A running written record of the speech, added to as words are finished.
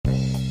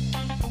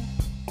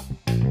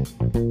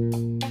The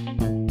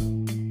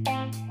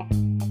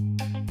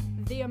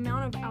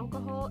amount of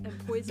alcohol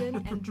and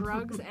poison and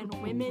drugs and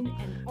women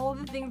and all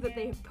the things that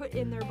they have put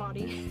in their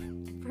body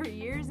for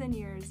years and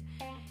years.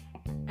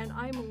 And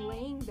I'm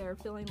laying there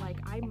feeling like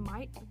I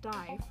might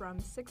die from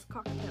 6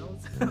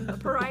 cocktails from the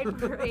Pride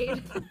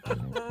Parade.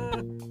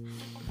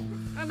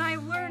 And I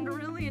learned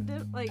really,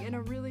 in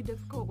a really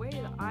difficult way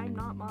that I'm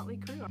not Motley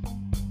Crue.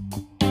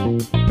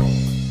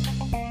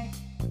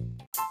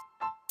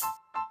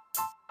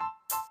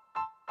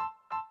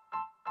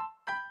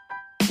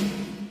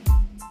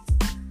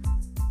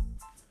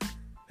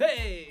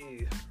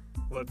 Hey!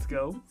 Let's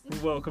go.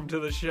 Welcome to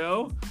the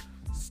show.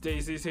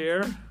 Stacy's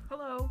here.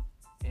 Hello.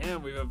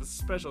 And we have a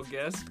special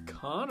guest,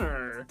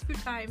 Connor. 2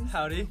 times.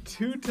 Howdy.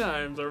 2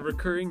 times our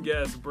recurring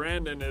guest.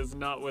 Brandon is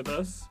not with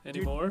us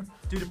anymore.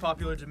 Due to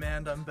popular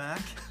demand, I'm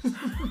back.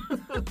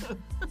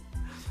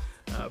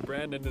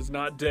 Brandon is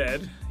not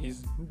dead.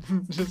 He's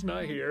just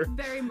not here.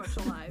 Very much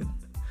alive.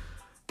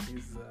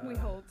 We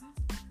hope.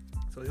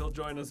 So he'll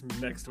join us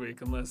next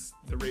week unless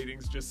the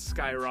ratings just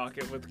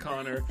skyrocket with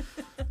Connor.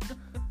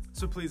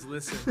 So please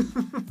listen.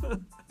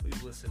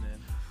 Please listen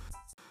in.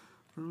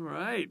 All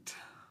right.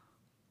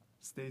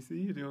 Stacy,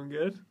 you doing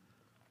good?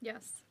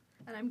 Yes.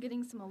 And I'm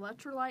getting some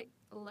electrolytes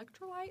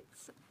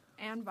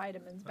and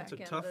vitamins That's back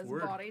a in tough this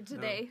word. body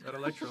today. No,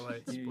 that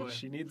electrolytes, boy.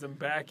 She needs them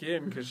back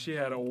in because she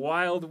had a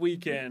wild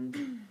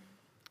weekend.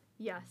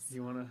 Yes.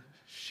 You want to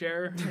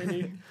share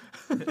any?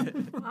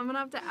 I'm going to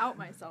have to out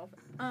myself.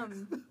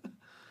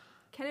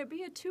 Can it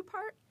be a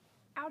 2-part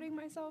outing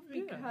myself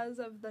because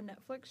of the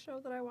Netflix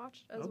show that I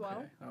watched as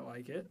well? I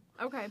like it.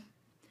 Okay.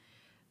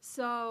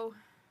 So,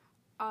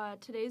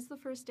 today's the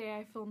first day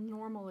I feel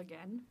normal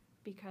again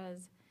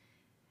because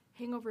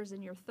hangovers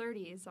in your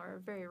 30s are a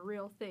very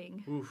real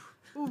thing. Oof.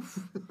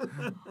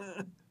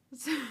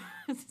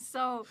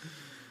 So,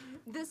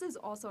 this is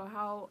also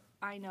how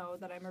I know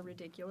that I'm a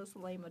ridiculous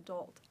lame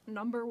adult.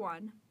 Number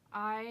 1,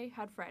 I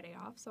had Friday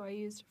off, so I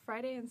used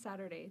Friday and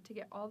Saturday to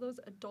get all those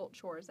adult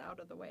chores out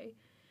of the way.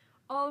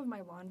 All of my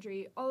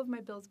laundry, all of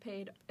my bills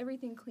paid,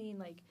 everything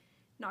clean,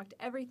 knocked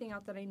everything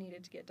out that I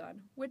needed to get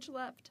done, which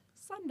left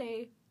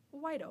Sunday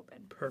wide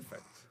open.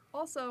 Perfect.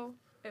 Also,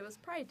 it was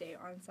Pride Day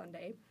on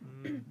Sunday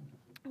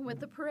with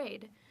the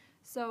parade.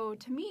 So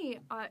to me,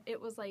 it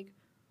was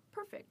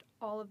perfect.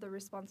 All of the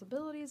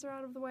responsibilities are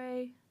out of the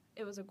way.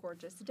 It was a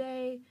gorgeous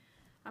day.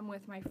 I'm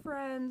with my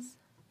friends,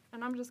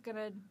 and I'm just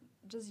gonna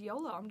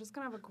YOLO. I'm just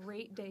gonna have a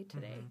great day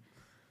today.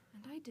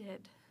 And I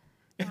did.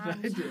 And I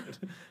did.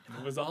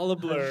 It was all a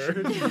blur.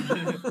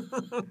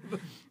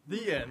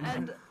 The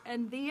end.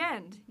 And the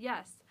end,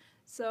 yes.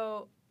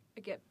 So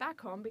I get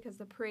back home because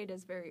the parade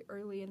is very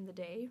early in the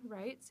day,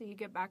 right? So you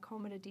get back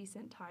home at a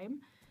decent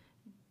time,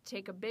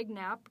 take a big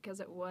nap because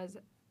it was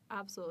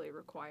absolutely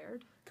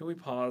required. Can we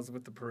pause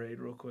with the parade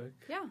real quick?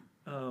 Yeah.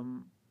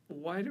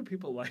 Why do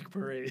people like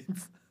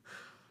parades?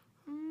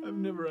 I've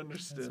never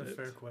understood That's a it.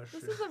 fair question.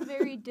 This is a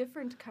very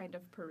different kind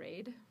of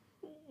parade.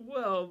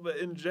 Well, but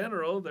in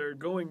general, they're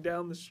going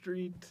down the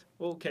street.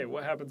 Well, okay,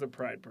 what happens at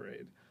Pride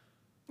Parade?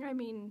 I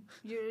mean,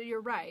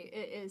 you're right.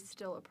 It is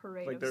still a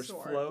parade of There's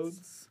sorts.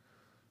 floats.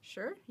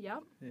 Sure,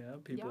 yep. Yeah,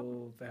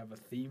 people, they have a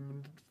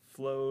themed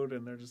float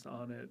and they're just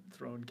on it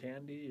throwing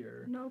candy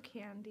or... No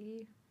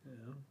candy.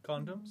 Yeah.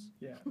 Condoms?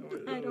 Yeah.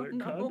 I Are don't there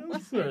know.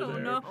 condoms? I Are don't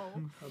there know.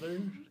 Other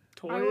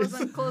toys? I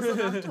wasn't close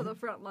enough to the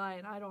front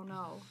line. I don't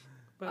know.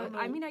 But I don't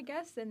I know. mean, I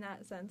guess in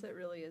that sense, it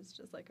really is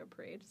just like a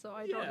parade. So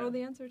I Yeah. don't know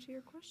the answer to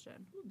your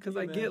question. Because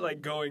Yeah, I get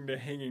man. going to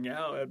hanging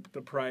out at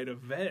the Pride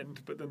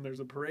event, but then there's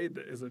a parade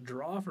that is a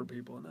draw for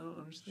people, and I don't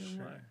understand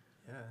Sure. why.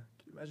 Yeah.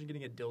 Can you imagine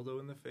getting a dildo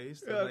in the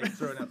face? Yeah. And,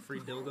 throwing out free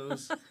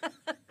dildos.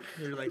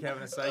 You're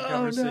having a side Oh,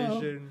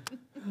 conversation.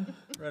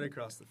 Right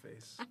across the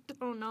face. I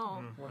don't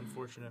know.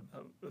 Unfortunate.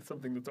 That's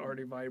something that's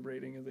already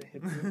vibrating as it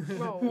hits you.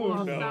 Whoa,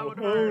 Oh, that no. would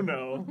Oh hurt.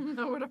 no.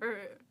 That would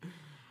hurt.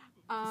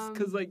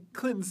 Because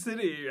Clinton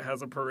City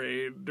has a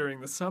parade during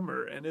the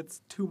summer, and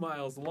it's 2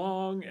 miles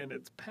long, and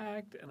it's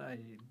packed, and I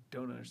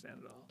don't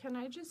understand it all. Can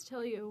I just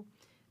tell you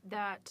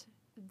that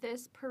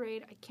this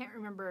parade, I can't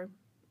remember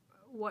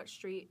from what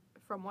street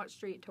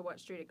to what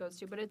street it goes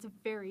to, but it's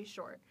very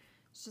short.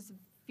 It's just a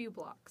few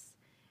blocks.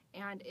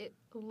 And it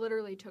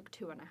literally took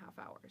 2.5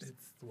 hours.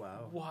 It's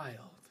Wow.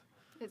 wild.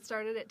 It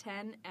started at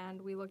 10,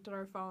 and we looked at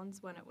our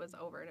phones when it was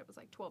over, and it was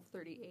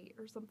 12:38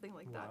 or something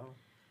like that. Wow.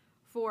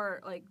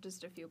 For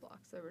just a few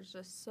blocks. There was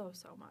just so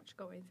much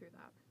going through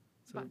that.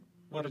 So But-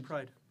 What a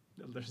pride.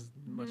 There's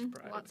much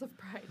pride. Lots of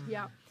pride,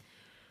 yeah.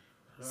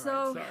 All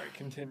So- right, sorry,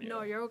 continue.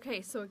 No, you're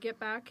okay. So I get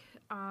back,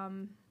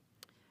 I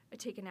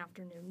take an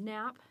afternoon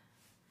nap,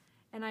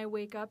 and I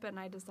wake up and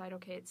I decide,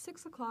 okay, it's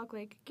 6 o'clock,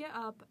 get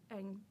up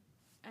and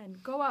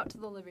go out to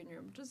the living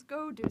room. Just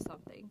go do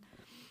something.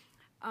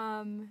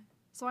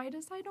 So I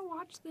decided to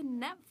watch the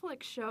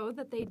Netflix show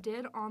that they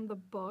did on the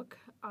book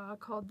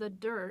called The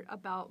Dirt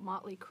about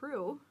Motley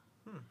Crue.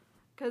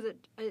 Because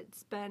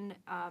it's been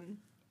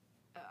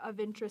of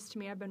interest to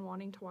me. I've been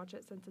wanting to watch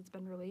it since it's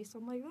been released. So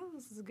I'm like, oh,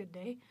 this is a good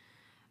day.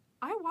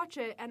 I watch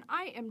it and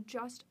I am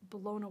just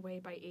blown away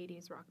by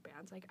 80s rock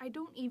bands. Like, I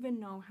don't even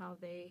know how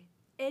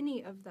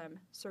any of them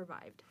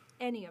survived.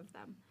 Any of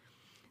them.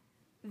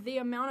 The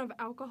amount of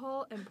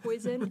alcohol and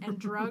poison and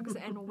drugs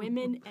and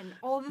women and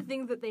all the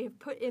things that they have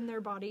put in their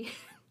body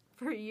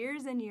for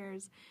years and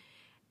years.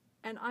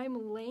 And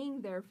I'm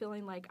laying there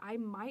feeling like I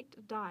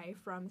might die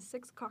from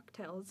 6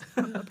 cocktails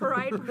from the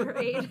Pride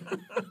Parade.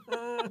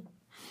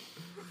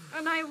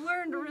 And I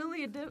learned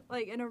really,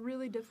 in a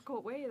really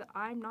difficult way that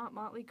I'm not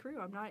Motley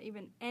Crue. I'm not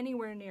even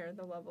anywhere near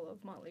the level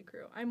of Motley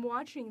Crue. I'm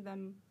watching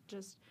them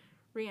just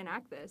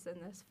reenact this in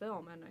this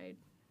film, and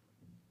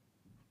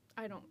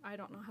I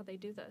don't know how they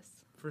do this.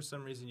 For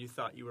some reason, you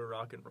thought you were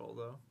rock and roll,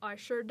 though. I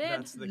sure did.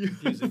 That's the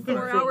confusing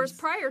part. 4 hours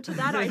prior to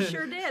that, I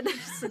sure did.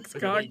 6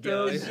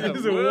 cocktails. Yeah.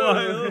 She's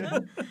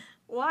wild.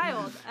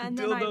 Wild. And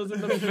then Dildos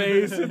in the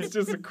face. It's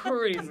just It's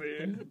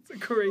a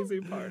crazy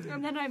party.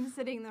 And then I'm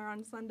sitting there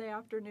on Sunday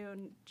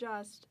afternoon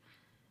just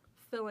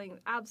feeling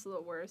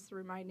absolute worst,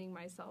 reminding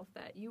myself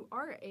that you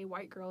are a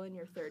white girl in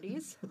your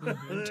 30s.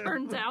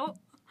 Turns out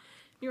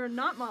you're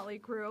not Motley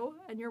Crue,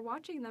 and you're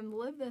watching them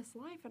live this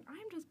life, and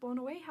I'm just blown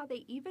away how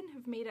they even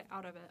have made it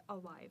out of it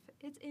alive.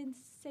 It's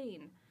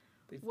insane.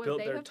 They've What built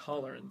they their have-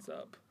 tolerance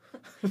up.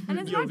 And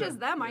it's not Yoga. just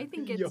them. I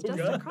think it's just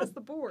Yoga. across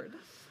the board.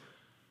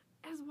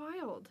 It's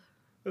wild.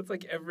 That's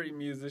like every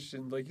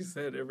musician, like you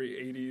said, every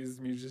 80s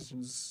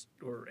musician's,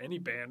 or any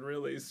band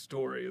really,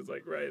 story is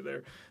like, right,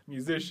 they're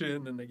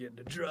musician, then they get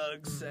into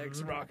drugs,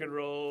 sex, rock and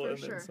roll, For and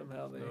sure. then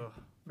somehow they Ugh.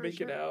 For make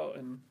it sure. out. or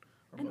And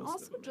most of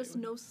also them just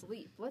anyway. no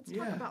sleep. Let's talk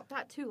Yeah. about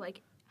that too.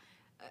 Like,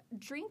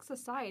 drinks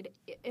aside,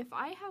 if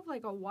I have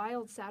like a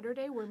wild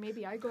Saturday where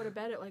maybe I go to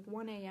bed at like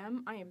 1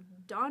 a.m., I am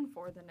done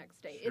for the next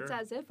day. It's Sure.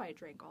 as if I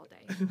drank all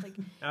day. Like,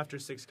 After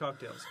 6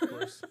 cocktails, of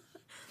course.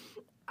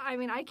 I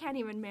mean, I can't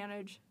even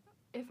manage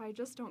if I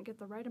just don't get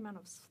the right amount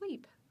of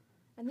sleep.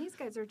 And these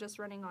guys are just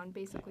running on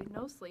basically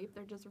no sleep.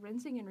 They're just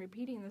rinsing and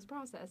repeating this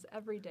process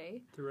every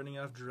day. They're running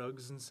out of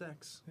drugs and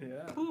sex.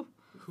 Yeah. Ooh,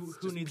 Who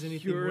Just needs anything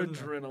pure more than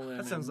that? adrenaline.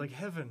 That sounds and- like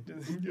heaven.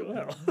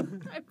 Well,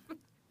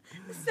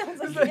 sounds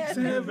like That's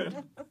heaven.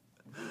 heaven.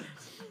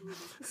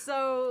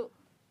 So,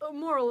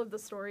 moral of the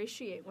story,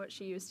 she ain't what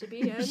she used to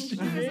be, and she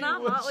is ain't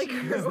not what Motley she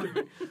used Crue.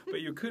 to be.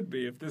 But you could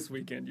be if this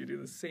weekend you do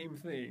the same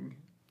thing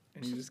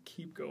and you just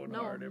keep going No.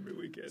 hard every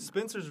weekend.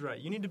 Spencer's right.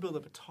 You need to build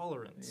up a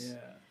tolerance.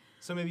 Yeah.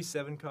 So maybe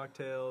 7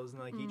 cocktails, and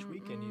like each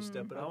weekend you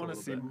step it up I a want to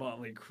little see bit.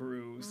 Motley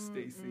Crue,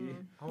 Stacy.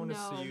 I want to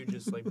No. see you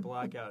just like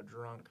blackout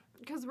drunk.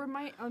 Because let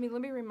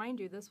me remind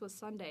you, this was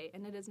Sunday,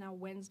 and it is now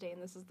Wednesday,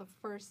 and this is the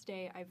first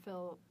day I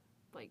feel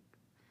like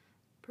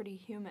pretty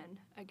human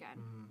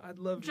again. I'd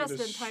love Just you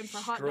to in time for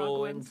Hot Dog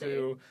stroll Wednesday.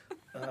 into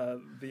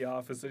the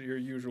office at your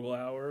usual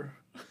hour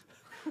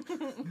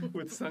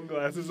with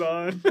sunglasses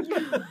on.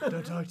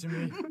 Don't talk to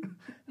me.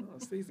 Oh,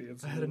 Stacey,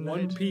 it's I had a 1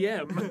 night.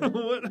 p.m.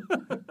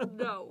 What?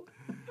 No.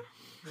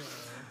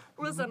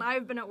 Listen,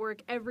 I've been at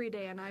work every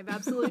day, and I've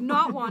absolutely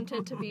not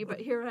wanted to be,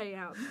 but here I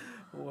am.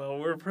 Well,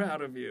 we're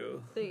proud of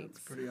you. Thanks.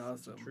 That's pretty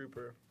awesome.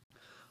 Trooper.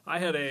 I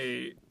had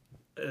a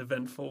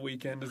eventful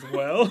weekend as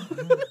well.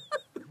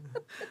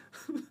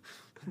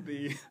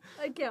 The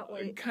I can't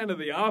wait. kind of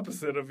the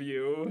opposite of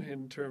you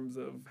in terms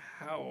of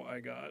how I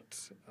got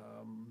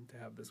to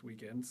have this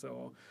weekend.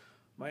 So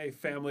my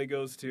family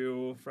goes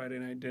to Friday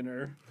night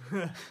dinner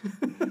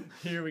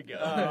Here we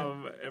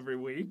go. every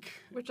week,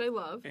 Which I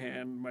love.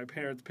 and my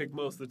parents pick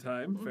most of the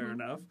time. Fair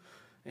enough,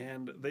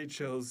 and they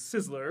chose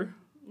Sizzler.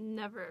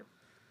 Never.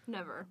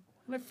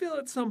 And I feel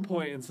at some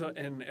point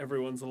in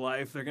everyone's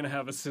life they're gonna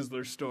have a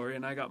Sizzler story,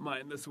 and I got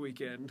mine this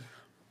weekend.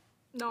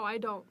 No, I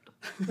don't.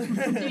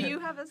 Do you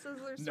have a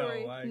Sizzler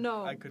story?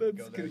 No, I couldn't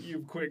That's go there. because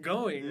you've quit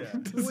going. Yeah.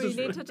 to We Sizzler.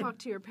 need to talk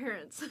to your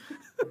parents.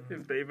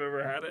 If they've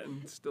ever had it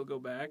and still go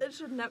back. It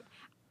should never.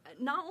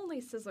 Not only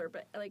Sizzler,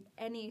 but like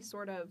any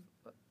sort of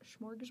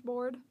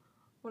smorgasbord.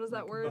 What is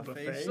that word?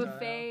 buffet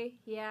Buffet.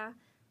 Yeah.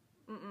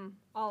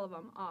 All of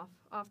them off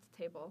the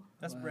table.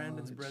 That's Well,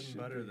 Brandon's it bread and should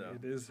butter, be. though.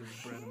 It is his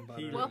bread and butter.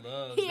 He Well,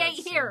 loves he that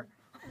ain't here.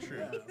 True.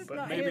 Yeah, but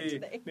not here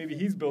today. maybe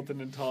he's built an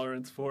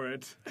intolerance for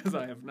it, as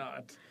I have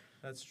not,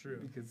 That's true.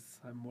 because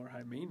I'm more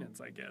high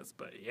maintenance, I guess.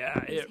 But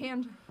yeah, His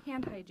hand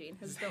hygiene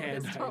has His built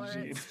hand his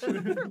tolerance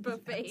hygiene. for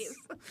buffets.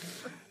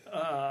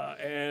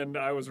 and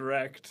I was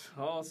wrecked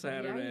all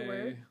Saturday,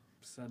 were.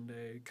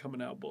 Sunday,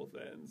 coming out both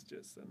ends,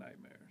 just a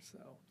nightmare. So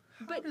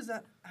How But- does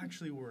that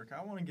actually work?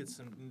 I want to get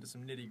into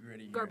some nitty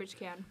gritty. Garbage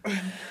can.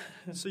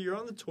 So you're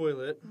on the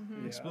toilet,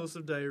 Yeah.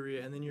 explosive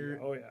diarrhea, and then you're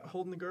Oh, yeah.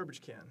 holding the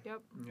garbage can.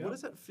 Yep. yeah. What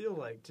does that feel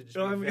like to just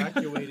Oh, be I mean-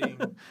 evacuating?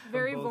 from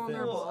Very both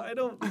vulnerable. Well, I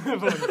don't.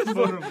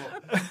 Vulnerable.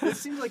 It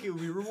seems like it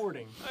would be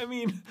rewarding. I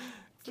mean,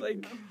 it's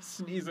like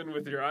sneezing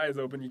with your eyes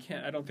open.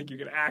 I don't think you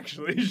can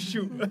actually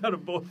shoot out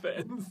of both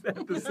ends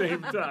at the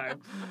same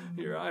time.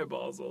 Your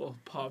eyeballs will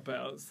pop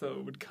out, so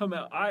it would come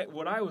out.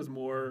 What I was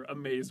more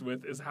amazed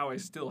with is how I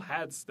still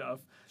had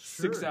stuff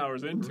 6 Sure.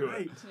 hours into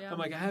Right. it. Yeah. I'm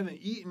like, I haven't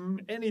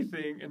eaten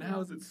anything, and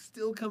how is it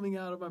still coming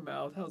out of my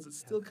mouth? How is it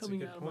still that's a coming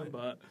good out point. of my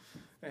butt?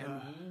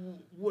 And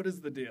what is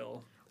the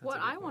deal? What a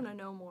good I point. want to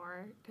know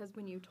more, because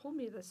when you told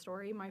me this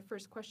story, my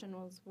first question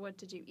was, what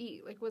did you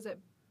eat? Like, was it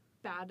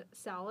bad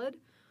salad?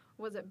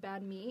 Was it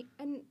bad meat?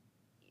 And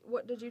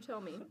what did you tell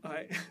me?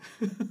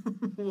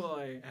 Well,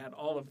 I had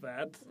all of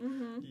that,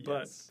 but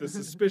Yes. the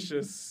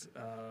suspicious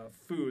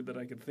food that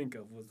I could think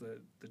of was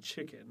the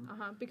chicken.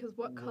 Because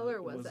what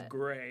color was it?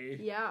 Gray.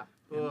 Yeah.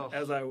 And Ugh.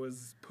 as I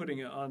was putting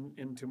it on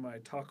into my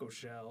taco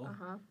shell,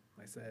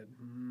 I said,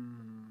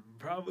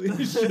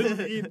 probably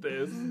shouldn't eat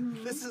this.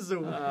 This is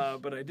a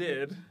But I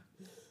did,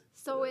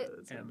 So it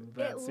and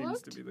that seems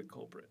looked- to be the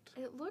culprit.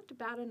 it looked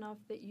bad enough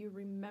that you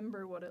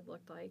remember what it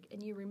looked like,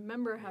 and you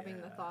remember having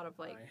the Yeah, thought of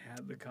like, I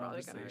had the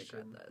probably gonna regret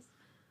conversation. this.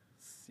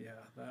 Yeah,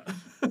 that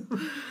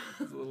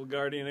it's a little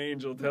guardian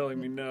angel telling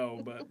me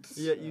no, but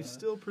Yet you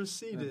still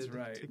proceeded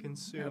right. to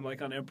consume. and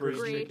like on Emperor's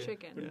Gray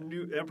chicken.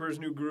 chicken. Yeah. Emperor's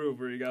New Groove,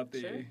 where you got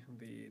the Sure.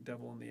 the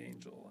devil and the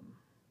angel, and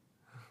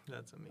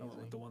That's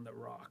amazing. the one that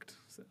rocked.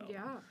 So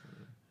Yeah.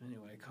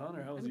 anyway,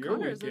 Connor, how was And your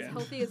Connor's weekend? as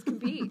healthy as can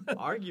be.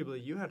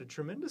 Arguably, you had a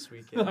tremendous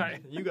weekend.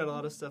 Right. You got a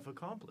lot of stuff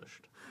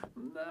accomplished.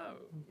 No,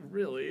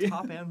 really.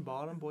 Top and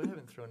bottom. Boy, I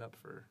haven't thrown up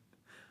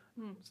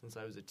since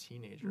I was a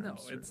teenager. No, I'm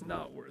certain. it's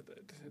not worth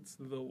it. It's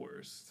the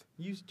worst.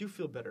 You do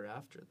feel better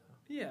after,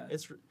 though. Yeah,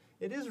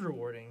 It is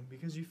rewarding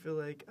because you feel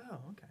like, oh,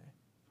 okay,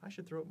 I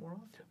should throw up more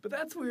often. but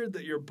that's weird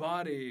that your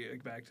body,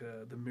 like back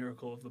to the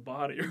miracle of the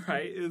body,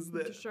 right? Is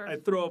that Sure. I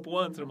throw up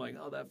once and I'm like,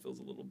 oh, that feels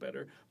a little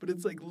better, but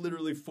it's like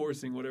literally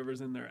forcing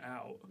whatever's in there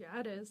out. Yeah,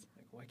 it is.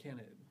 Like, why can't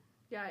it?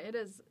 Yeah, it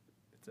is.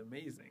 It's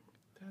amazing.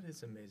 That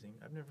is amazing.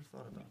 I've never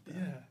thought about that.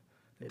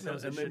 Yeah. It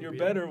knows it And then shouldn't you're be.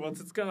 better once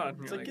it's gone.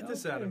 It's You're like, get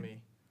this out of okay.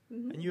 me.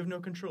 Mhm. And you have no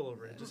control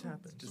over it. It just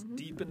happens. It's just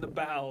deep in the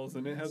bowels,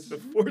 and it has to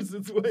force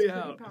its way Pretty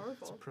out. It's a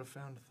powerful.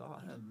 profound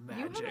thought. You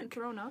haven't Magic.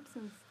 thrown up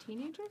since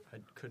teenager? I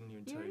couldn't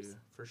even tell Years? you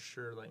for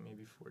sure, like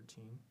maybe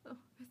 14. Oh,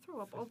 I throw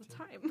up all the 15.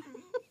 time.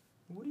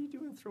 What are you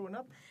doing throwing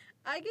up?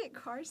 I get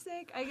car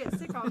sick. I get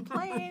sick on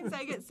planes.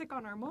 I get sick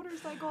on our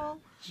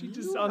motorcycle. She You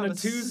just on a have a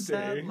Tuesday.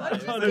 sad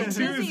life. I On just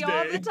a get busy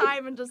all the Tuesday.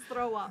 time and just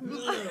throw up.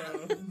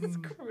 It's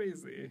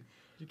crazy.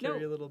 Do you carry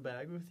No. a little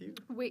bag with you?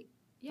 Wait,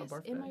 yes,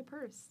 barf in bag? my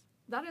purse.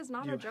 That is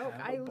not You a joke.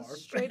 have a I barf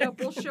straight bag? up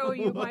will show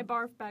you my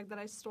barf bag that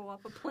I stole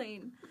off a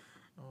plane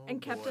Oh,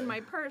 and kept in boy. my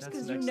purse That's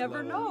because you next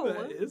never level. know.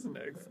 That is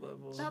next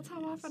level. That's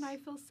how often I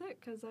feel sick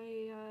because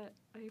I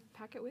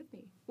pack it with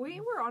me. We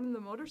were on the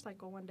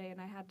motorcycle one day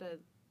and I had to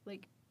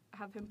like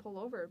have him pull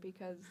over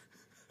because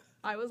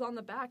I was on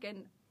the back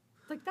and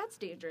like that's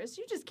dangerous.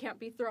 You just can't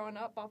be throwing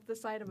up off the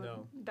side of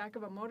No. a back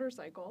of a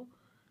motorcycle.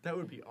 That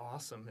would be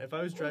awesome. If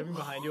I was driving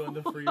behind you on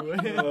the freeway,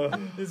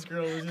 this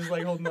girl was just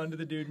like holding onto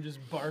the dude and just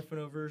barfing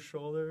over her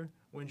shoulder.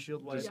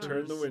 Windshield wipers. Just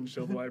turn the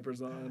windshield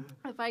wipers on.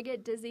 If I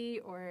get dizzy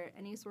or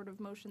any sort of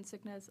motion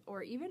sickness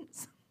or even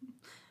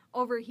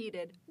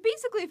overheated,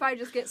 basically if I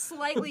just get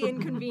slightly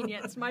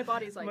inconvenienced, my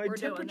body's like, My we're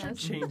doing temperature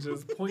this.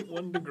 changes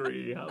 0.1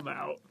 degree. I'm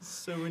out.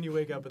 So when you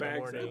wake up in the Bags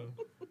morning,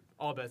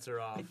 all bets are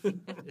off.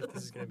 If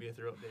this is going to be a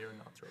throw up day or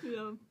not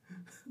throw up.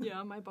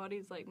 Yeah, my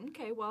body's like,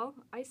 okay, well,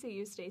 I see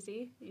you,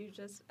 Stacy. You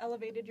just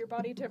elevated your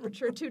body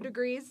temperature 2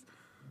 degrees.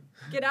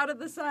 Get out of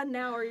the sun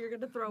now or you're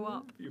going to throw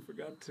up. You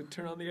forgot to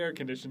turn on the air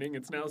conditioning.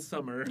 It's now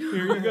summer.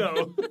 Here you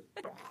go.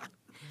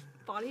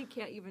 Body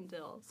can't even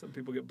deal. Some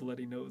people get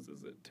bloody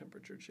noses at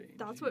temperature change.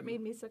 That's what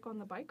made me sick on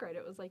the bike ride.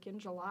 It was like in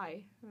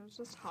July. It was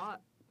just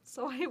hot.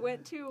 So I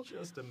went to...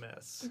 Just a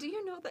mess. Do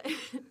you know that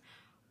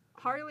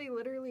Harley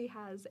literally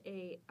has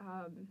a...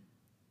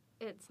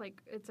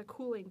 It's a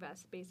cooling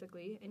vest,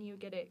 basically, and you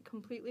get it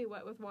completely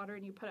wet with water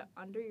and you put it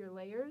under your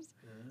layers.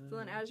 So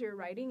then as you're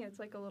riding, it's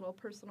like a little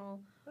personal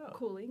Oh,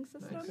 cooling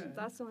system. Okay.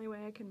 That's the only way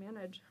I can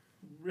manage.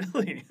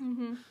 Really?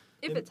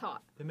 If It- it's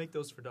hot. They make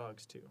those for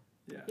dogs too.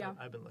 Yeah.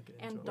 I've been looking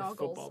And into dog-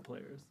 them. Football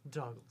players.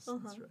 Doggles.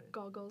 That's right.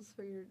 Goggles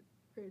for your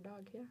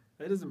dog, yeah.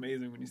 It is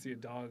amazing when you see a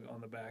dog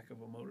on the back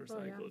of a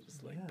motorcycle,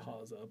 just like Yeah.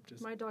 paws up.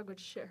 Just My dog would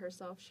shit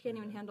herself. She can't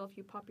even handle if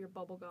you pop your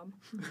bubble gum.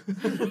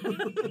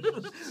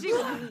 She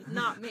will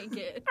not make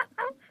it.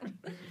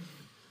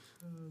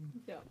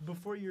 Yeah.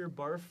 Before your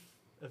barf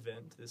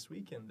event this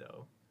weekend,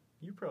 though,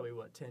 you probably,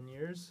 10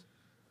 years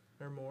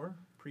or more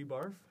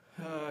pre-barf?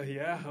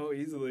 yeah, oh,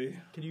 easily.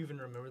 Can you even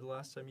remember the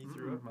last time you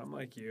threw up? I'm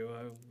like you.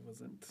 I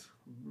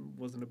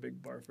wasn't a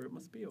big barfer. It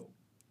must be a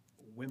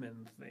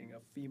women thing, a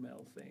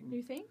female thing.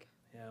 You think?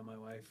 Yeah, my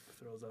wife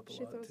throws up a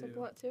She lot throws too. up a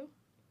lot too?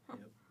 Huh.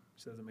 Yep.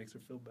 She says it makes her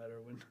feel better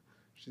when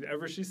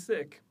she's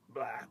sick.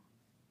 Blah.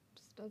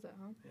 Just does it,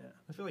 huh? Yeah.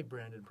 I feel like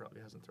Brandon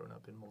probably hasn't thrown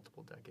up in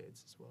multiple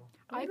decades as well.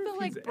 I wonder feel if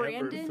like he's ever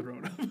Brandon.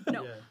 thrown up.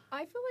 No, Yeah.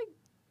 I feel like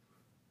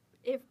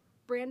if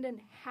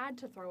Brandon had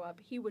to throw up,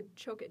 he would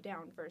choke it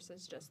down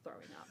versus just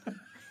throwing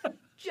up.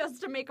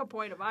 Just to make a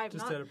point of Just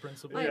not, out of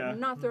principle. I Yeah. have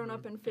not thrown Mhm.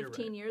 up in You're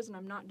 15 right. years, and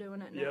I'm not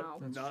doing it Yep. now.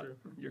 That's Not, true.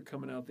 You're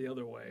coming out the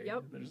other way.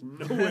 Yep. There's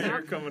no way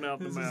you're coming out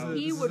the This is mouth. a-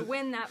 He would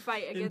win that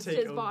fight against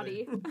Intake his only.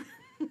 body.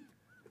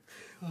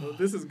 Well,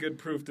 this is good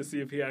proof to see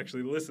if he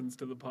actually listens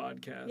to the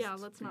podcast. Yeah,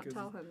 let's not because-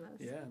 tell him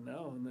this. Yeah,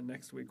 no, and then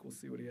next week we'll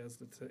see what he has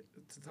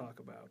to talk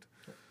about.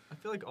 I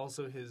feel like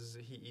also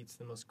he eats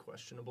the most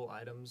questionable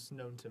items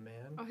known to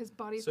man. Oh, his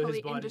body's so probably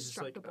his body's just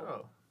like,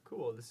 indestructible. oh,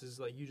 cool. This is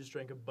like you just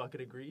drank a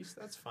bucket of grease.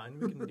 That's fine.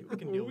 We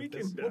can deal We with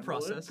can this. We'll handle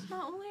process.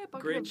 Not only a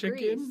bucket Great of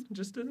chicken, grease.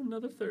 just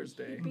another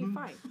Thursday. Be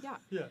fine. Yeah.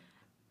 Yeah.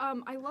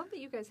 I love that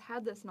you guys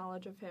had this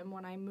knowledge of him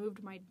when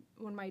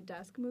when my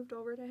desk moved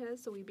over to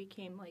his, so we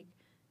became like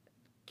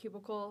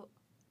cubicle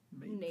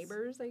Mates.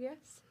 neighbors, I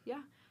guess.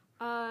 Yeah.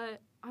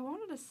 I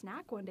wanted a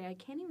snack one day. I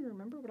can't even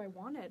remember what I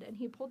wanted, and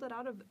he pulled it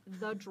out of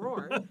the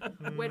drawer,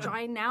 which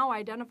I now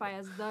identify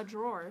as the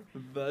drawer.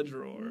 The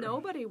drawer.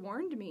 Nobody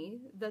warned me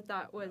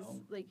that was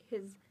No. like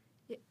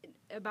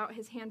about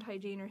his hand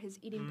hygiene or his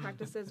eating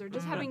practices or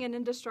just having an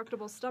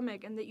indestructible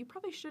stomach, and that you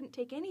probably shouldn't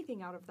take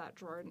anything out of that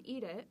drawer and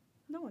eat it.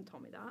 No one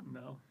told me that.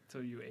 No, so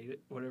you ate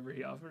it, whatever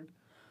he offered.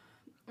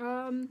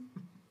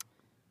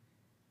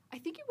 I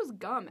think it was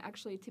gum,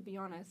 actually, to be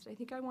honest. I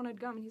think I wanted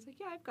gum, and he's like,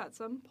 yeah, I've got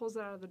some. Pulls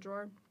it out of the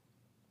drawer.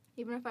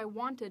 Even if I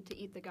wanted to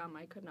eat the gum,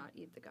 I could not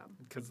eat the gum.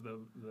 Because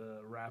the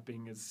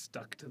wrapping is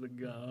stuck to the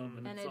gum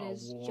and, And it's it all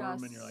is warm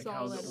just and you're like,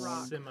 how's it solid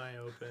rock.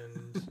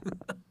 Semi-opened.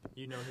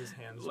 You know his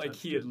hands. Like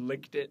touched he had it.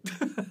 licked it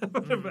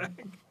out the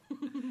back.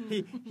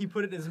 He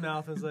put it in his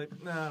mouth and was like,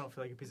 nah, I don't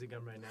feel like a piece of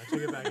gum right now.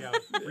 Took it back out,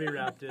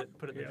 rewrapped it,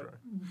 put it in the Yeah. drawer.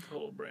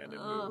 Total Brandon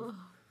move. Ugh.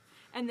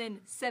 And then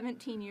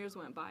 17 years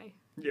went by,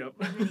 Yep.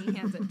 and then he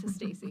hands it to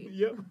Stacy.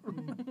 Yep.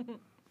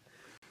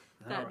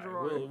 That All right,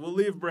 drawer. we'll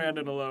leave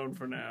Brandon alone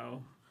for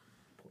now.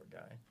 Poor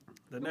guy.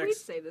 The We'd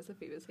next, say this if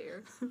he was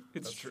here.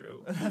 it's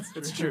true.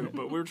 It's true.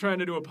 But we're trying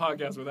to do a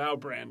podcast without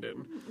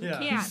Brandon, Yeah.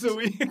 Can't. so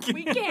we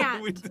We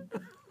can't.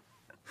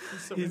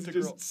 He's so He's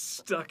integral. just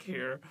stuck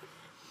here.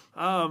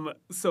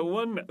 So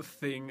one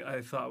thing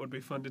I thought would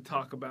be fun to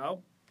talk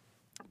about,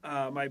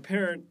 my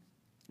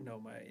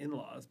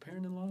in-laws,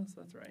 parent-in-laws,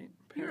 that's right.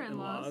 Your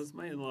in-laws.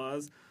 My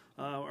in-laws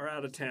are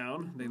out of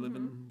town. They live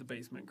in the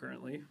basement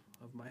currently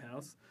of my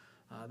house.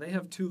 They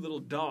have two little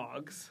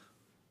dogs.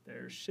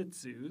 They're Shih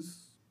Tzus,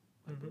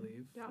 I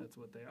believe. Yeah. That's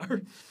what they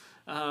are.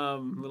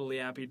 Little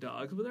yappy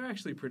dogs, but they're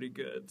actually pretty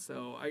good.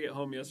 So I get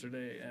home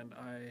yesterday and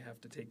I have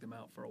to take them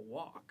out for a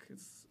walk.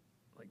 It's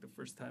like the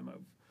first time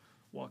I've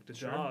walked a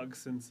Sure. dog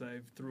since I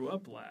threw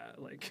up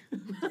like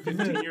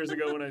 15 years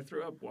ago when I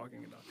threw up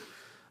walking a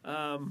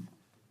dog.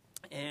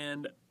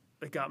 And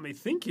it got me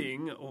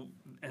thinking,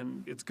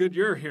 and it's good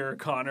you're here,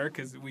 Connor,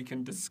 because we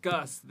can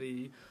discuss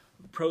the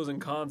pros and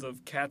cons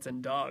of cats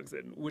and dogs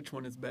and which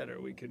one is better.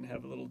 We can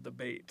have a little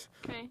debate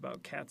Okay.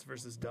 about cats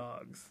versus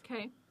dogs.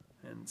 Okay.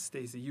 And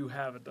Stacy, you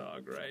have a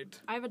dog, right?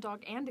 I have a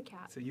dog and a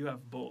cat. So you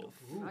have both.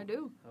 I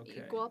do.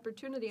 Okay. Equal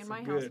opportunity in So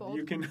my good. household.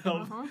 You can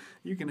help. Uh-huh.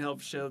 You can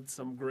help shed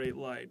some great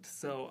light.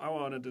 So I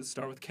wanted to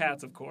start with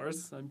cats, of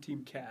course. I'm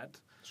Team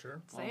Cat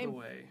Sure. all the Same.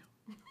 way.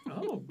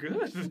 Oh,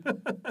 good.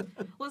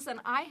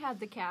 Listen, I had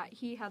the cat,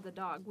 he had the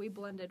dog. We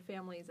blended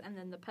families, and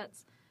then the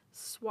pets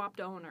swapped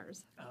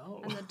owners.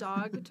 Oh, And the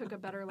dog took a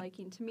better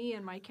liking to me,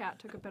 and my cat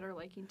took a better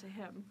liking to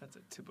him. that's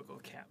a typical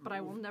cat. But I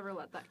will move. never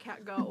let that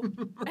cat go,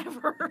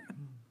 ever.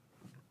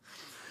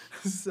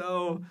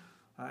 So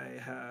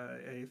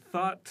I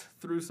thought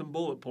through some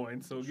bullet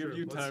points. So I'll Sure, give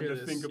you let's time hear to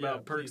this. think about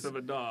Yeah, perks please. of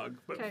a dog.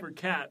 But Okay. for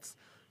cats,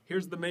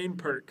 here's the main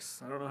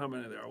perks. I don't know how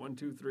many there are. 1,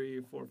 2, 3,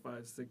 4,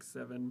 5, 6,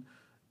 7,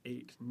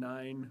 8,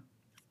 9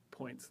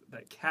 points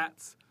that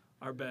cats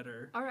are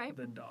better All right.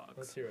 than dogs.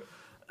 Let's hear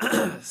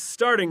it.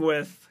 Starting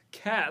with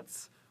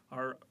cats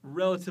are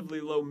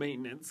relatively low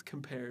maintenance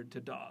compared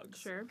to dogs.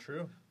 Sure.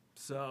 True.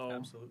 So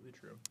Absolutely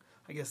true.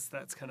 I guess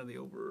that's kind of the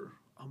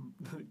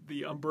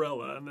the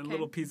umbrella and then Okay.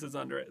 little pieces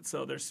under it.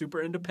 So they're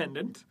super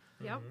independent,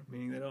 Yep.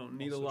 meaning they don't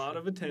need Also a lot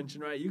true. of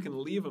attention, right? You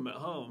can leave them at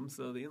home.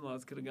 So the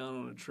in-laws could have gone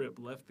on a trip,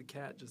 left the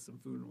cat just some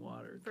food and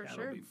water. For Cat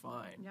sure. will be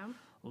fine. Yeah.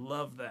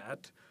 Love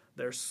that.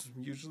 They're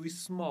usually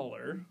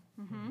smaller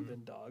Mm-hmm.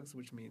 than dogs,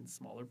 which means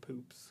smaller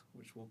poops,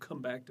 which will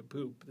come back to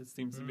poop. This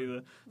seems to be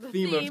Mm. the The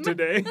theme of theme.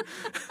 today.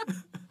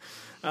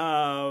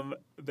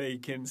 They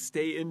can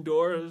stay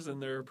indoors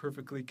and they're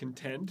perfectly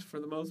content for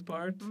the most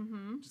part.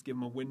 Mm-hmm. Just give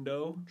them a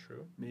window,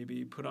 True.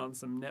 maybe put on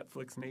some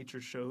Netflix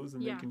nature shows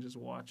and Yeah. they can just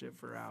watch it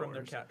for hours. From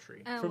their cat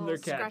tree. And From a their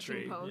little cat scratching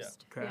tree.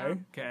 post. Okay,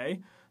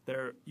 okay.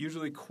 They're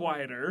usually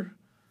quieter.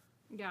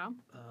 Yeah.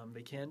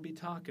 They can be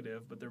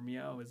talkative, but their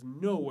meow is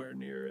nowhere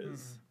near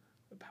as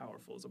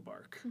powerful as a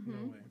bark,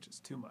 Mhm. which is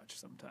too much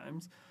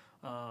sometimes.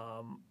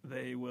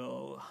 They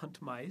will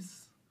hunt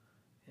mice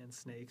and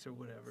snakes or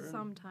whatever.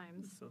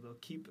 Sometimes. So they'll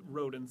keep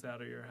rodents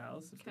out of your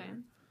house if Okay.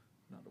 they're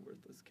not a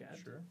worthless cat.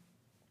 Sure.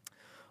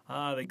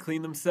 They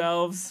clean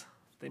themselves.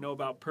 They know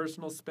about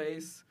personal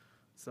space.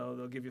 So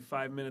they'll give you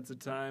 5 minutes of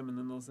time and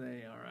then they'll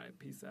say, all right,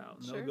 peace out.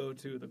 And Sure. they'll go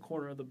to the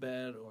corner of the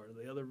bed or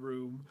the other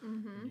room.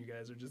 Mm-hmm. And you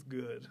guys are just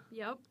good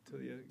Yep.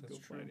 till you That's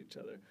go true. find each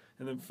other.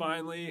 And then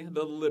finally,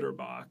 the litter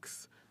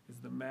box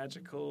is the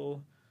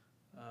magical,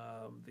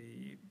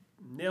 the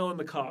nail in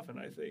the coffin,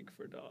 I think,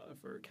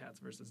 for cats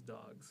versus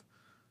dogs.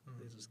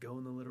 They just go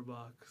in the litter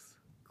box,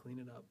 clean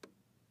it up,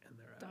 and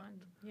they're out.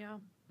 Done. Yeah.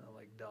 Not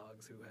like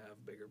dogs who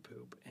have bigger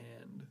poop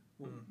and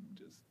will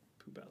just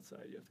poop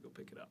outside. You have to go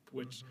pick it up,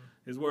 which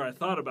is where I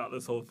thought about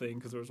this whole thing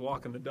because I was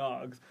walking the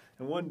dogs,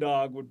 and one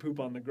dog would poop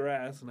on the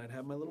grass, and I'd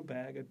have my little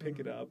bag, I'd pick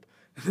it up,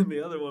 and then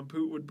the other one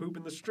would poop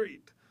in the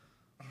street.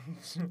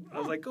 I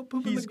was like, go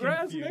poop in He's the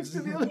grass confused. next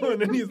to the other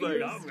one. And he's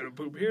like, I'm Confused. going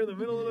to poop here in the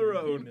middle of the You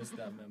road. missed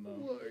that memo.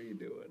 What are you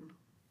doing?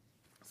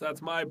 So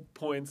that's my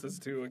points as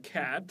to a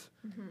cat.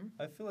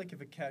 I feel like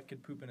if a cat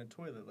could poop in a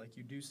toilet like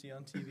you do see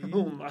on Oh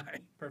TV, my.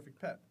 perfect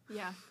pet.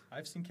 Yeah.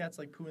 I've seen cats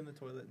like poo in the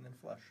toilet and then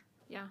flush.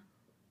 Yeah.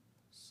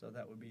 So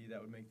that would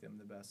make them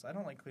the best. I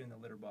don't like cleaning the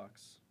litter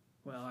box.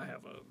 Well, I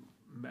have a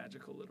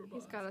magical litter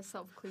box. He's got a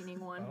self-cleaning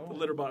one. Oh.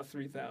 The Litterbot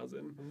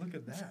 3000. Well, look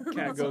at that. Cat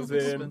That goes sounds in,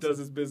 expensive. does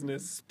his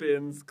business,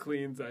 spins,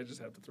 cleans. I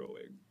just have to throw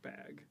away a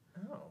bag.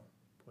 Oh,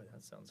 boy,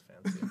 that sounds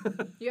fancy.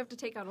 You have to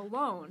take out a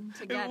loan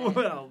to get it,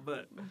 Well,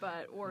 but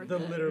but worth The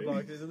it. litter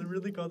box. Is it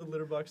really called the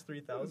litter box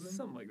 3000?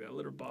 something like that.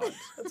 Litter box.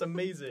 That's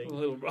amazing.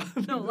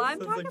 Litterbot. No, I'm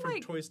Sounds talking like from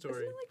like Toy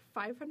Story. Isn't it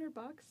like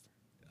 $500?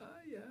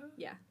 Yeah.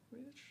 Yeah.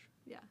 Ish,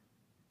 Yeah.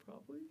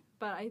 probably.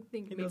 But I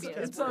think He maybe knows it's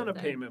cats It's on a worth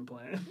it. payment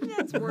plan. Yeah,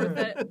 it's worth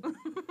it.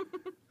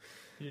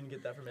 You didn't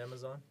get that from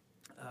Amazon?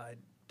 I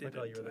Like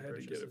all your other I had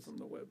to get it purchases. from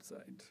the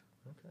website.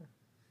 Okay.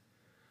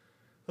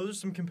 Those are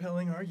some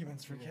compelling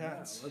arguments for Yeah,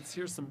 cats. let's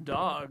hear some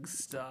dog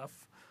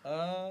stuff.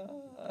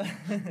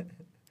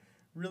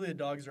 Really,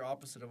 dogs are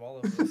opposite of all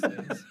of those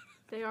things.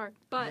 They are.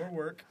 But More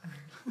work.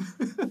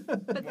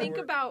 think work.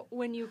 about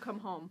when you come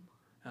home.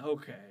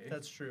 Okay.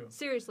 That's true.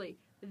 Seriously,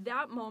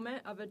 that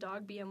moment of a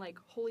dog being like,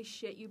 holy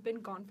shit, you've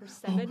been gone for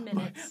 7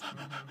 minutes.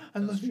 I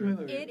love That's you. true. I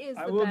love you. It is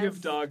I the will give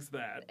best. dogs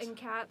that. And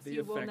cats, The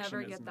you will affection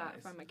never is get that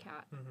nice. from a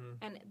cat. Mm-hmm.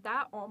 And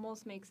that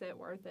almost makes it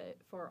worth it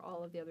for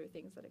all of the other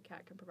things that a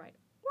cat can provide.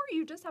 Or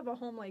you just have a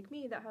home like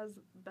me that has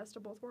best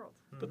of both worlds.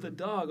 But the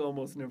dog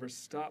almost never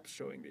stops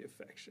showing the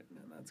affection,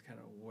 and that's kind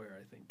of where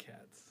I think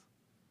cats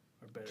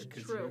are better.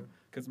 True.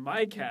 Because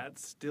my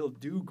cats still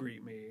do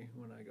greet me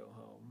when I go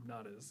home,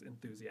 not as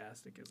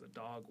enthusiastic as a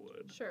dog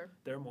would. Sure.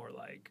 They're more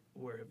like,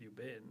 "Where have you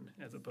been?"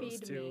 as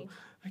opposed Feed to, me.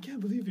 "I can't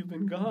believe you've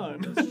been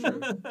gone." That's true.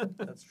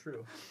 That's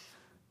true.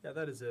 Yeah,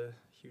 that is a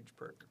huge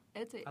perk.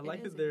 I I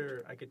like that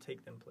they're. I could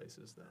take them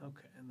places though.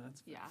 Okay, and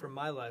that's Yeah. For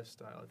my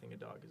lifestyle, I think a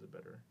dog is a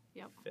better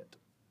Yep. fit.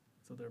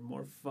 so they're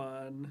more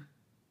fun.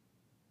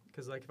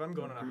 Because like if I'm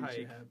going on a Makes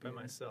you hike by happier.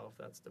 myself,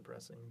 that's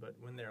depressing. But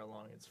when they're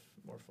along, it's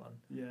more fun,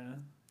 Yeah,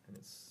 and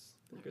it's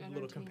They're good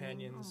little entertaining.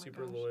 companions, Oh my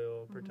super gosh.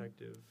 loyal, Mhm.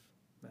 protective.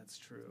 that's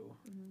true.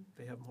 Mhm.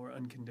 They have more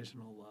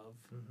unconditional love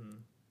Mm-hmm.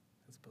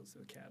 as opposed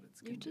to a cat.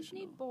 It's You just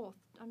need conditional. both.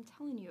 I'm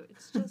telling you,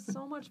 it's just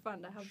so much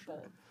fun to have Sure.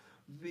 both.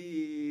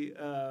 The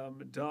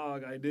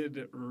dog, I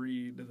did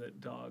read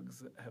that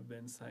dogs have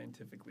been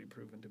scientifically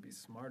proven to be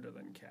smarter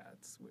than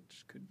cats,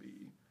 which could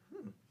be.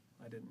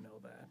 I didn't know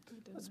that.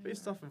 That's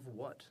based off of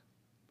what?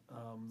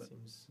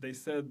 Seems. They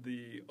said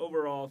the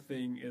overall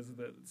thing is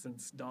that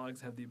since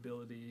dogs have the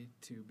ability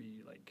to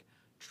be like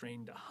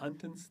trained to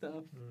hunt and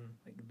stuff,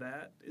 like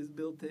that is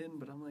built in.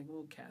 But I'm like,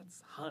 well,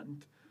 cats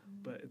hunt,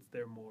 but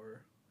they're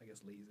more, I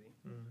guess, lazy.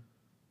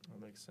 That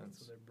makes So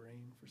sense. their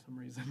brain, for some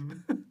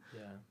reason.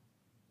 Yeah.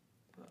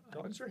 But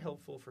Dogs are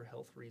helpful for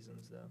health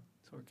reasons, though.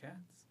 So are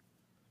cats.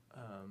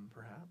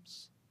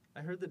 Perhaps.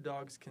 I heard that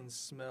dogs can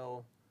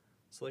smell.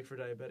 So, like for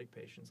diabetic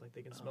patients, like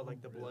they can smell Oh,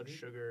 like the blood really?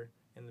 sugar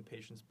in the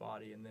patient's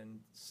body, and then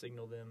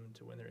signal them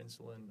to when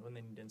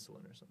they need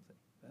insulin or something.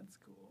 That's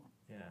cool.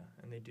 Yeah,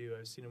 and they do.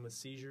 I've seen them with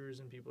seizures,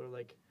 and people are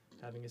like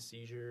having a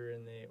seizure,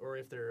 and or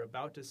if they're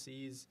about to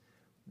seize,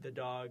 the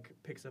dog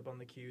picks up on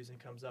the cues and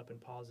comes up and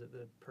paws at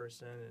the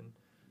person and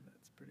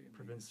That's pretty amazing.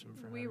 prevents them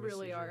from. We having a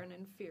really seizure. are an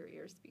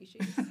inferior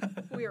species.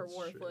 We are That's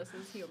true. worthless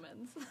as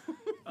humans.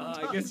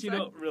 I guess you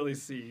Dogs don't really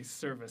see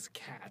service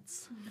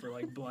cats for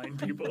like blind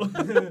people.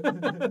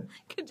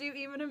 Could you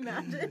even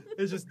imagine?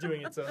 It's just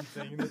doing its own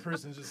thing. The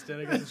person's just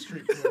standing on the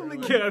street corner. The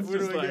like, cat's "Where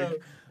do just I go?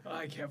 like,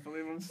 I can't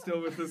believe I'm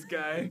still with this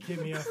guy.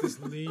 Get me off this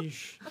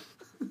leash.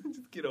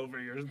 Just get over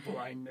your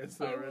blindness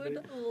I already.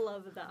 would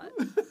love that.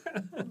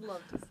 I'd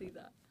love to see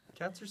that.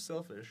 Cats are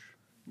selfish,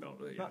 No,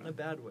 yeah. not in a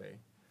bad way,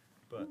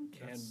 but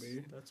Can that's, be.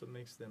 That's what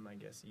makes them, I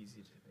guess,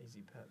 easy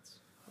pets.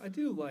 I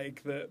do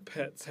like that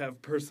pets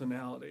have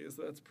personalities.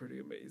 That's pretty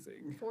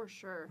amazing. For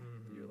sure.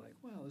 You're like,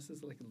 wow, this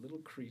is like a little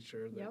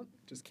creature that Yep.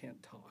 just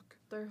can't talk.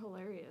 They're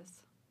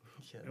hilarious.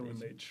 Yeah, And when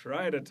they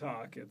try to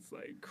talk, it's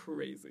like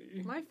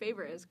crazy. My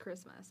favorite is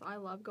Christmas. I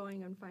love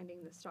going and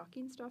finding the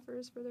stocking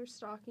stuffers for their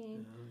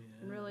stocking. Oh,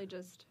 yeah. And really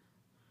just,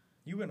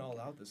 You went all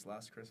out this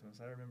last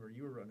Christmas. I remember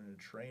you were running a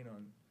train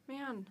on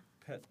man,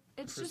 pet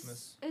it's Christmas.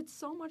 just, it's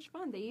so much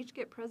fun. They each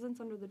get presents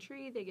under the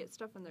tree. They get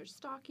stuff in their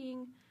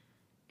stocking.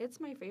 It's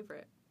my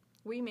favorite.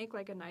 We make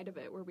like a night of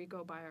it where we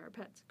go buy our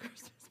pets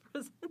Christmas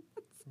presents.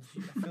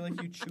 I feel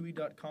like you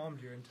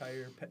Chewy.com'd your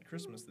entire pet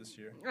Christmas this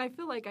year. I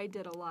feel like I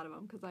did a lot of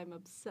them because I'm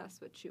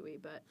obsessed with Chewy,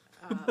 but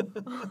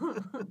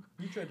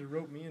You tried to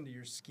rope me into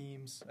your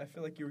schemes. I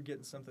feel like you were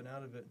getting something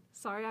out of it.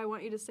 sorry, I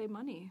want you to save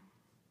money.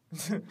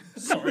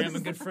 Sorry, I'm a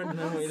good friend and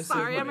I want you to save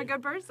Sorry, I'm a money.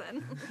 good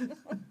person.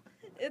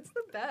 It's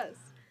the best.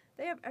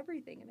 They have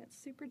everything and it's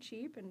super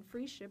cheap and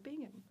free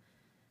shipping and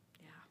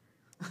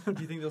yeah.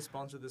 Do you think they'll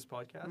sponsor this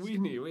podcast?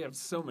 We have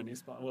so many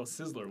sponsors. Well,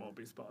 Sizzler won't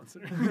be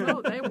sponsored.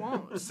 No, they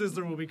won't.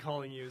 Sizzler will be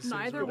calling you.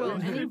 Neither Sizzler. will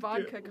any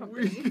vodka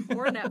company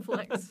or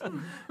Netflix.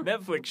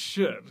 Netflix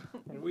should.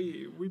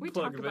 We plug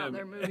talk about them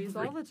their movies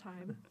all every- the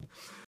time.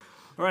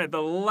 All right,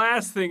 the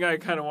last thing I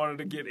kind of wanted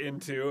to get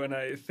into, and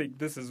I think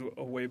this is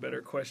a way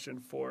better question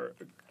for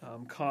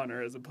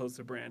Connor as opposed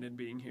to Brandon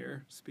being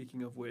here,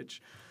 speaking of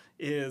which,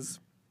 is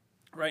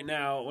right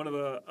now one of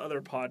the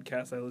other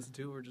podcasts I listen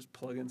to, we're just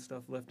plugging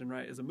stuff left and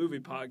right, is a movie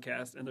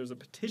podcast, and there's a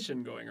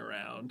petition going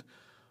around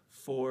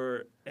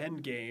for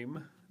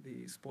Endgame,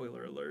 the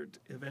spoiler alert,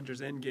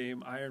 Avengers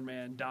Endgame, Iron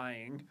Man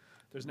dying.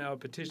 There's now a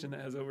petition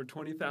that has over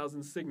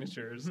 20,000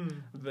 signatures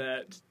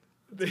that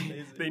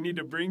they need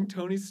to bring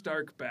Tony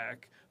Stark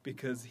back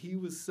because he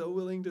was so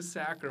willing to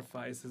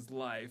sacrifice his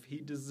life.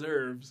 He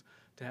deserves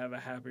to have a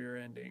happier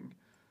ending.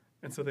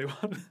 And so they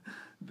want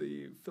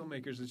the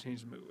filmmakers to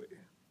change the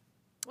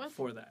movie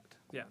for that.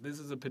 Yeah, this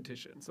is a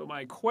petition. So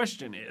my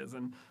question is,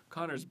 and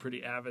Connor's a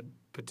pretty avid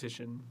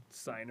petition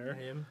signer.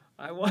 I am.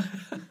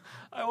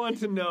 I want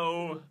to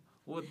know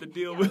what the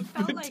deal Yeah, with it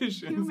felt like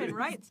petitions human is.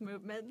 rights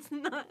movements,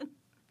 not...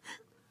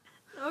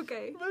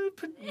 Okay.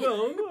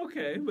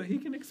 But he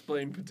can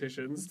explain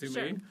petitions to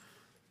Sure. me.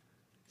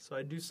 So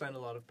I do sign a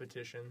lot of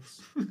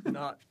petitions,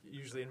 not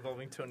usually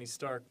involving Tony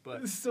Stark,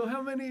 but So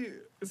how many?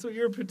 So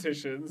your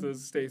petitions,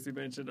 as Stacy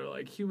mentioned, are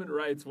like human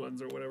rights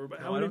ones or whatever. But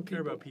no, how I many don't care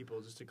people? about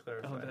people. Just to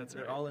clarify, Oh, that's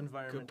they're right. all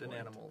environment Good and point.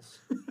 animals.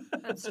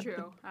 That's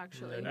true,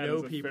 actually. That No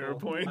is a people. fair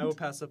point. I will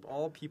pass up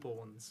all people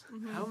ones.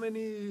 How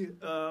many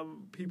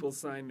people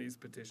sign these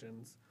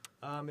petitions?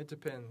 It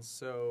depends.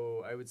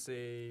 So I would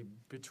say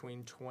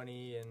between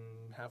 20 and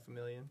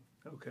 500,000,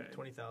 Okay,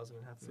 20,000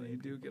 and so you 500,000.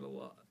 do get a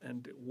lot.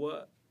 And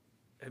what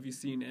have you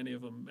seen any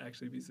of them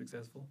actually be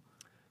successful?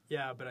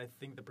 Yeah, but I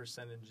think the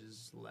percentage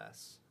is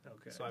less.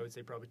 Okay, So I would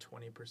say probably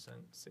 20%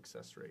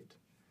 success rate.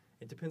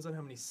 It depends on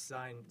how many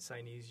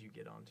signees you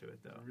get onto it,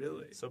 though.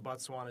 really? So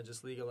Botswana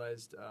just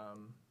legalized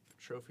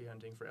trophy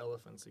hunting for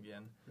elephants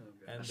again, Oh,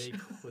 and gosh.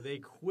 they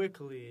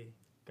quickly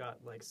got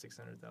like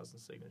 600,000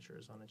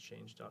 signatures on a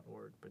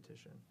change.org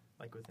petition,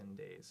 like within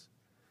days.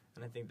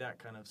 And I think that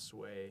kind of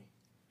sway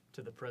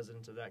to the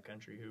president of that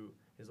country who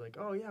is like,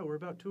 oh yeah, we're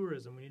about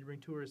tourism. We need to bring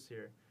tourists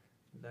here.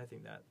 And I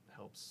think that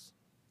helps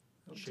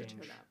change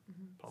Deter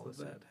that. policy.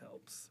 So that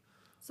helps.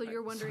 So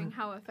you're wondering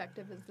how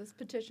effective is this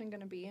petition going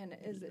to be, and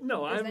is it?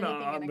 No, is I'm not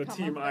anything on gonna the come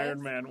Team of Iron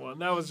this? Man one.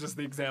 That was just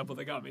the example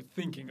that got me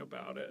thinking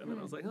about it. And then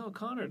I was like, oh,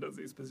 Connor does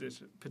these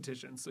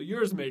petitions. So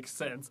yours makes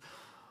sense.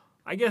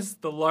 I guess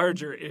the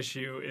larger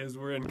issue is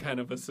we're in kind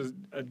of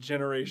a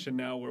generation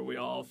now where we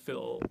all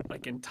feel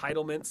like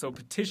entitlement. So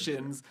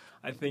petitions,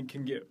 I think,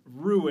 can get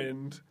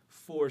ruined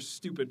for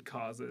stupid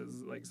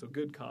causes, like so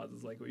good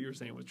causes, like what you were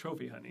saying with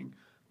trophy hunting,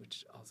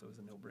 which also is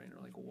a no-brainer.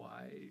 Like,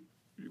 why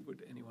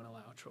would anyone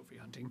allow trophy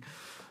hunting?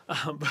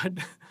 But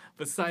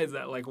besides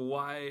that, like,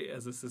 why,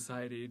 as a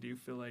society, do you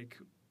feel like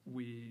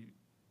we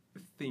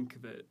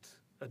think that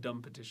a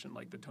dumb petition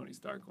like the Tony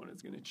Stark one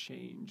is going to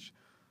change?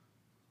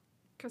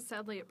 Because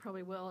sadly, it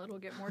probably will. It'll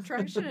get more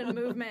traction and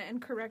movement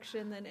and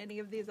correction than any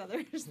of these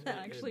others that It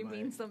actually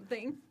mean might.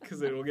 something.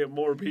 Because it will get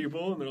more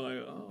people, and they're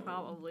like, oh.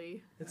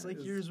 Probably. It's That like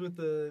is- yours with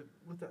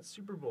that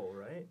Super Bowl,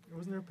 right?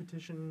 Wasn't there a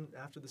petition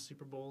after the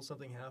Super Bowl?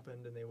 Something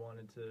happened and they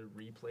wanted to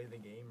replay the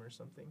game or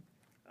something.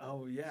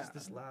 Oh, yeah. Just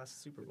this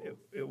last Super Bowl.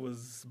 It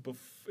was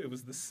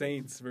the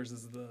Saints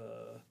versus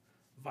the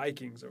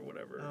Vikings or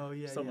whatever. Oh,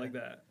 yeah, Something yeah. like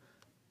that.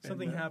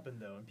 Something And,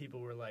 happened though, and people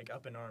were like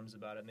up in arms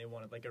about it, and they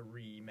wanted like a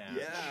rematch.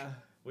 Yeah.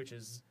 Which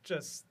is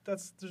just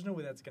there's no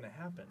way that's gonna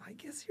happen. I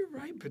guess you're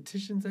right.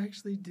 Petitions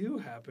actually do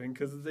happen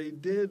because they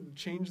did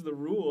change the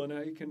rule, and now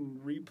you can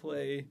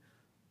replay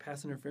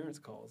pass interference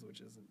calls,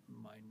 which is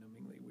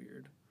mind-numbingly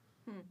weird.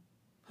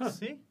 Huh.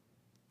 See?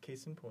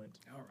 Case in point.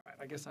 All right,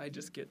 I guess I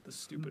just get the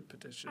stupid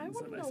petitions, I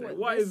want and to I know say, what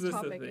why this is this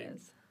a topic thing?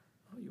 is.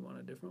 Oh, you want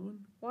a different one?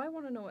 Well, I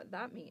want to know what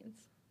that means.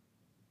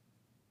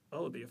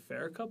 Oh, the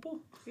affair couple?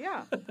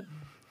 Yeah.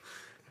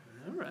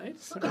 All right.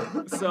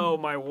 So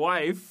my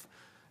wife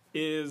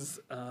is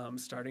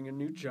starting a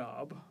new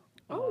job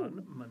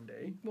on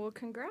Monday. Well,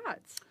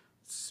 congrats.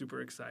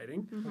 Super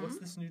exciting. What's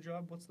this new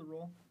job? What's the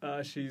role?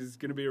 She's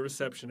going to be a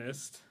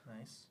receptionist,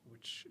 Nice.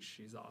 which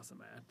she's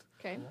awesome at.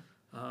 Okay.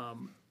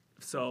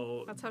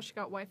 So That's how she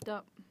got wifed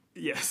up.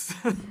 yes,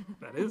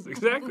 that is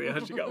exactly how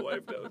she got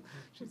wiped out.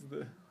 She's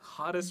the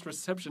hottest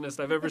receptionist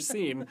I've ever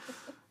seen.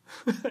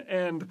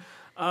 And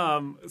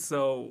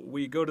so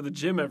we go to the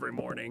gym every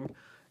morning,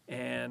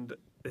 and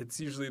it's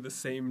usually the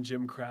same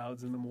gym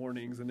crowds in the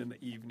mornings and in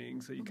the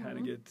evenings, so you kind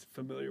of get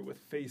familiar with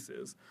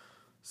faces.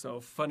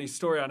 So funny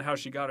story on how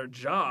she got her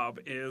job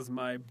is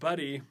my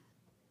buddy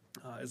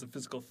is a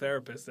physical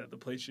therapist at the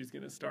place she's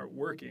going to start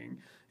working.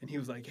 And he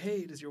was like,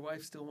 hey, does your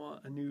wife still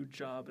want a new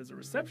job as a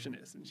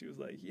receptionist? And she was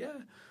like, yeah.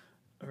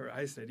 Or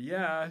I said,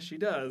 yeah, she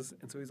does.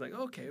 And so he's like,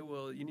 okay,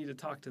 well, you need to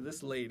talk to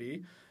this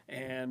lady.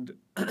 And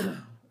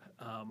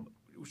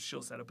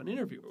she'll set up an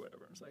interview or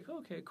whatever. I was like,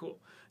 okay, cool.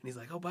 And he's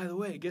like, oh, by the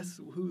way, guess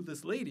who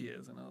this lady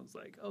is? And I was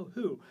like, oh,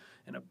 who?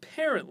 And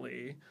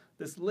apparently,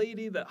 this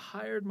lady that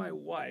hired my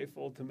wife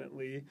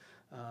ultimately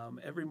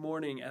every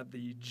morning at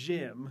the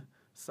gym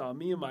saw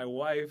me and my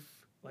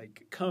wife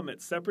like come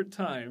at separate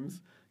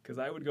times because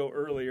I would go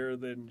earlier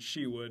than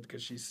she would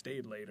because she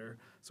stayed later.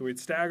 So we'd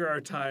stagger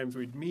our times.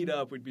 We'd meet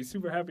up. We'd be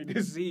super happy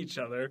to see each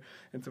other.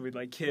 And so we'd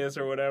like kiss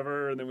or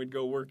whatever, and then we'd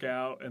go work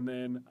out. And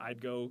then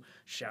I'd go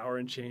shower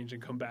and change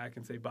and come back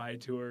and say bye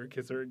to her,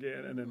 kiss her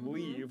again, and then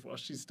leave while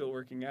she's still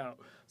working out.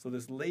 So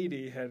this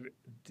lady had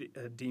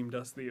deemed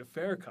us the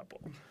affair couple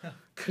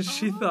because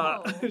she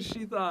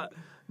thought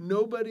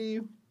nobody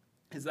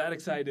is that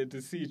excited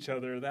to see each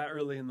other that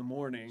early in the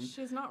morning.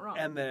 She's not wrong.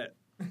 And that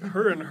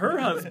her and her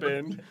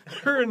husband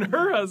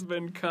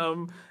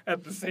come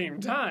at the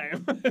same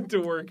time to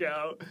work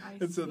out.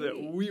 And so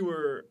that we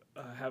were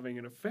having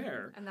an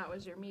affair. And that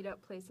was your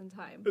meetup place and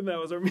time. And that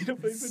was our meetup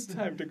place and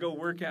time to go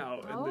work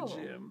out in the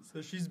gym.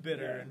 So she's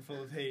bitter and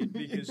full of hate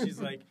because she's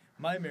like,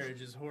 my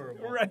marriage is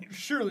horrible. Right.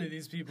 Surely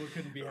these people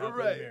couldn't be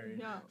happily married.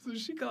 Yeah. So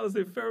she called us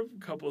the affair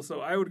couple.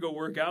 So I would go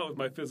work out with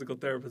my physical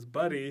therapist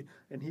buddy,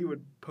 and he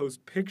would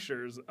post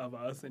pictures of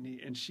us,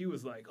 and she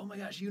was like, "Oh my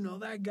gosh, you know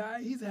that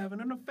guy? He's having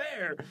an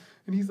affair."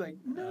 And he's like,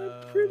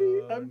 "No,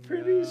 I'm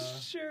pretty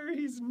sure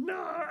he's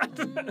not."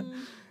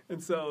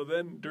 And so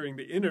then during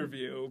the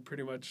interview,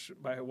 pretty much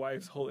my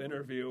wife's whole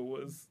interview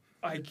was,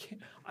 I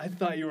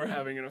thought you were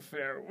having an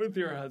affair with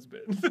your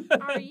husband.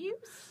 Are you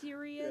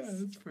serious?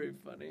 Yeah, it's pretty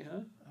funny,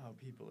 huh? Oh,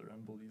 people are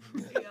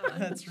unbelievable. Yeah,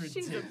 That's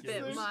ridiculous. She's a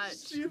bit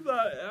much. She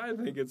thought, I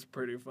think it's a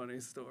pretty funny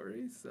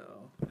story,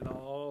 so it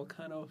all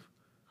kind of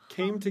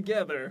came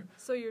together.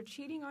 So you're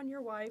cheating on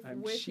your wife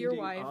I'm with your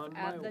cheating wife on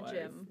at my the wife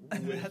gym.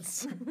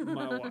 That's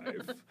my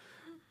wife.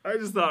 I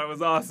just thought it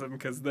was awesome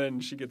because then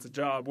she gets a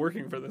job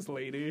working for this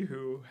lady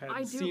who I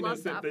had do seen love us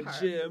at that the part.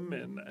 gym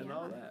and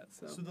all that.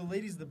 So the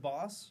lady's the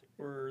boss,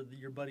 or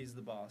your buddy's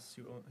the boss,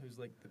 who's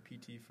like the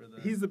PT for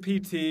the... He's the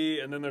PT,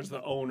 and then there's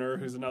the owner,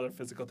 who's another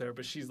physical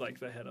therapist. She's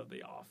like the head of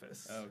the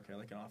office. Oh, okay,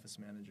 like an office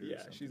manager. Yeah, or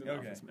something. she's an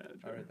office manager.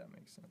 All right, that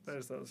makes sense. I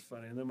just thought it was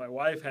funny. And then my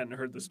wife hadn't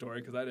heard the story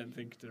because I didn't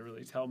think to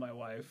really tell my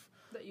wife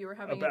That you were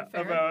having an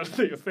affair. about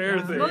the affair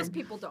Yeah. thing. Most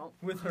people don't.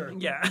 With her.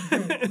 Yeah.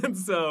 And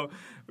so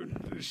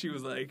she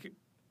was like,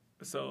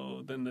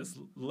 so then this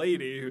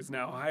lady who's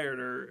now hired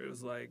her, it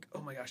was like,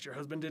 oh my gosh, your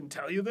husband didn't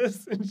tell you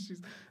this? And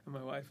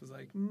my wife was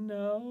like,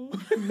 no.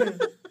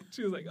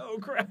 She was like, oh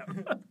crap.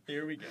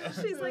 Here we go.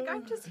 She's like,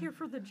 I'm just here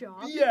for the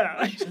job. Yeah,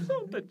 I just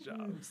want the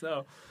job.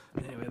 So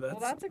anyway, that's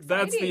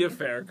that's the exciting.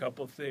 affair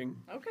couple thing.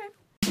 Okay.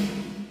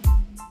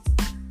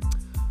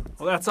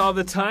 Well, that's all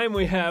the time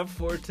we have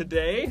for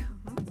today.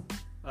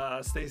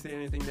 Stacey,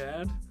 anything to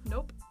add?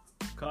 Nope.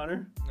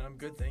 Connor? No, I'm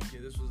good, thank you.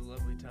 This was a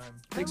lovely time.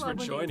 Thanks for love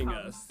when you joining come.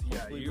 us. Yeah,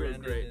 Hopefully you were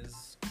Brandon great.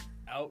 is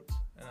out,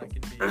 and I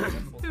can be a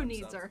full-time Who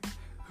needs sub. her?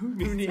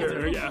 Who needs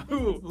her? Yeah.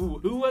 Who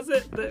was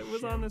it that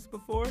was on this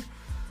before?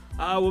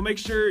 Well, make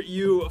sure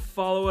you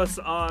follow us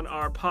on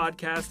our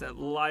podcast at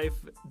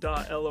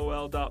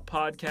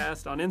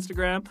life.lol.podcast on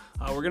Instagram.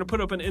 We're going to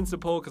put up an Insta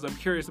poll because I'm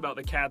curious about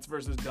the cats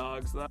versus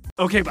dogs.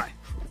 Okay, bye.